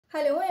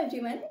Hello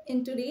everyone,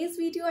 in today's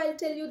video I'll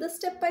tell you the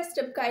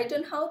step-by-step guide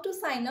on how to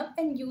sign up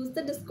and use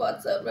the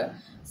Discord server.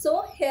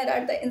 So here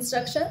are the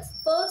instructions.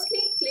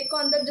 Firstly, click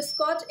on the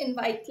Discord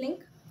invite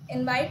link.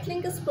 Invite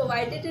link is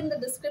provided in the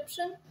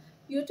description,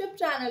 YouTube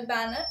channel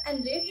banner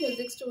and Rave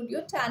Music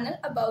Studio channel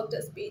about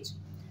us page.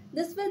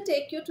 This will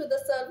take you to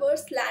the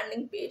server's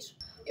landing page.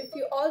 If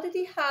you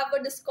already have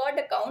a Discord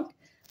account,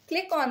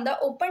 click on the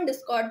open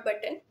Discord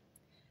button.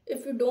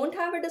 If you don't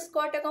have a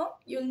Discord account,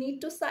 you'll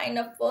need to sign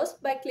up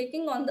first by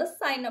clicking on the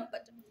sign up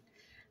button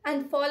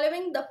and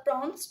following the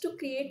prompts to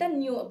create a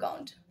new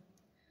account.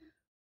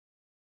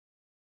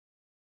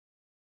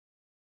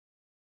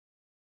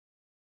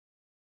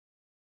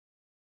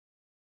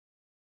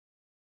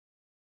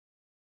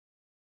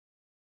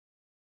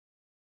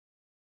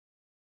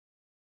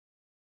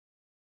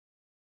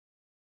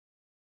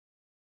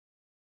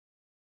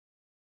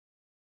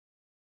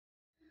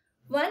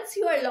 Once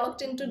you are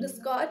logged into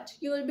Discord,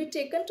 you will be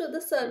taken to the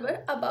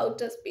server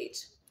About Us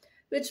page,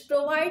 which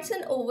provides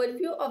an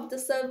overview of the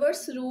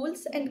server's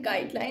rules and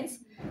guidelines.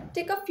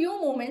 Take a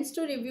few moments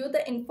to review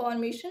the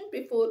information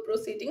before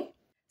proceeding.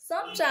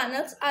 Some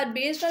channels are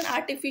based on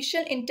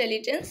artificial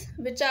intelligence,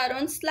 which are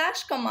on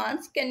slash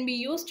commands can be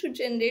used to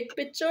generate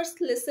pictures,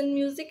 listen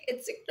music,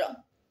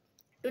 etc.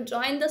 To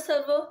join the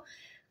server,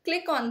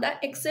 click on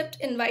the Accept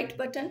Invite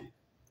button.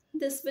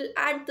 This will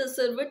add the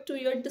server to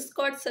your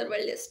Discord server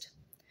list,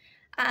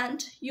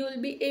 and you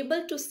will be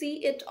able to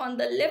see it on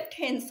the left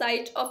hand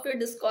side of your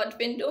Discord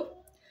window.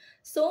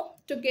 So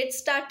to get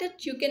started,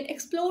 you can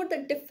explore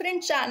the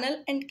different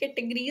channel and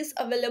categories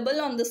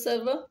available on the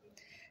server.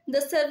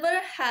 The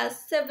server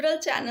has several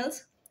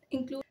channels,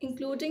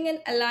 including an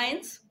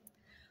alliance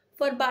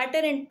for barter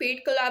and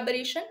paid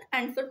collaboration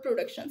and for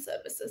production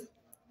services.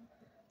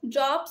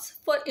 Jobs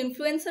for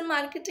influencer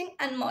marketing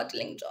and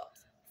modeling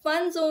jobs.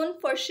 Fun zone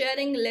for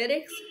sharing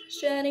lyrics,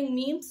 sharing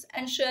memes,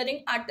 and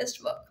sharing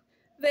artist work.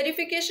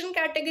 Verification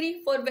category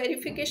for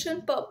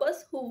verification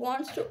purpose who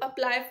wants to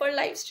apply for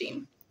live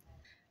stream.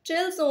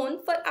 Chill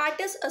zone for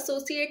artists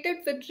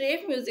associated with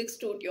Rave Music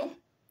Studio.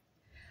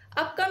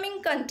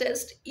 Upcoming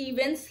contest,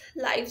 events,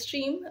 live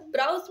stream,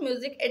 browse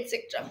music,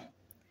 etc.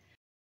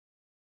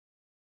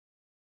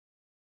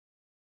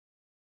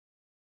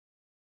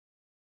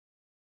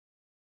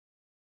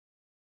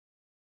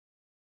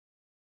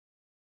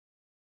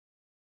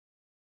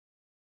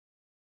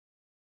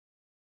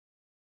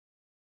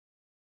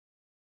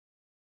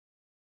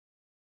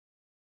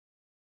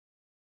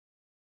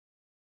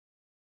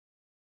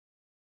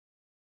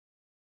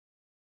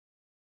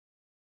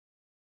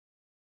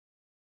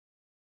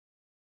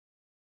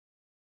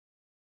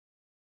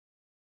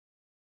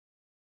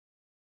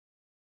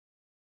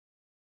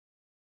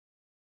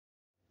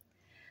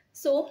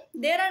 So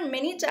there are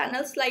many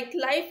channels like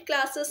live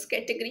classes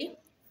category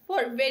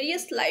for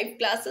various live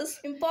classes,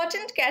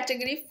 important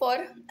category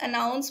for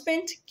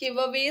announcement,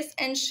 giveaways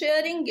and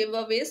sharing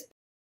giveaways,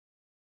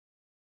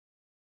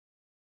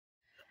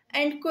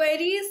 and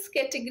queries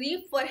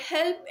category for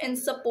help and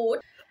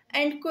support,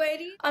 and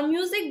query a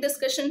music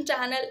discussion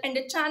channel and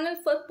a channel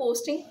for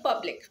posting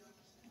public.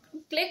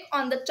 Click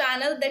on the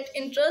channel that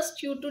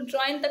interests you to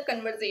join the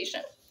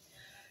conversation.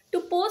 To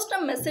post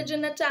a message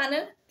in a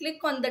channel, click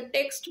on the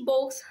text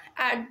box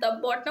at the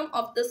bottom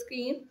of the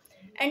screen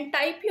and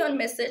type your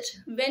message.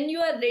 When you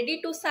are ready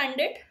to send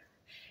it,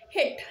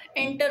 hit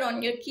enter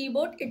on your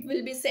keyboard, it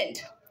will be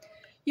sent.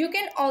 You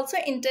can also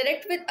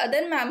interact with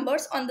other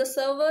members on the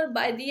server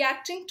by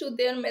reacting to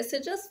their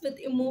messages with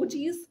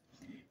emojis,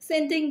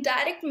 sending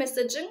direct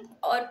messaging,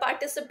 or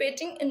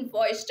participating in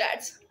voice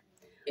chats.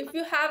 If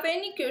you have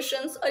any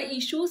questions or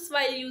issues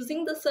while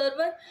using the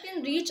server, you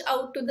can reach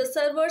out to the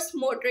server's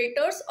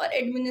moderators or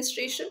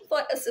administration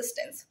for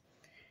assistance.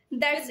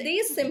 That's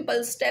these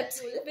simple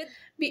steps will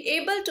be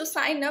able to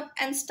sign up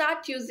and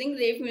start using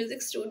Rave Music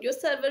Studio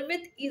server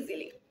with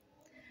easily.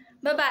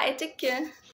 Bye bye, take care.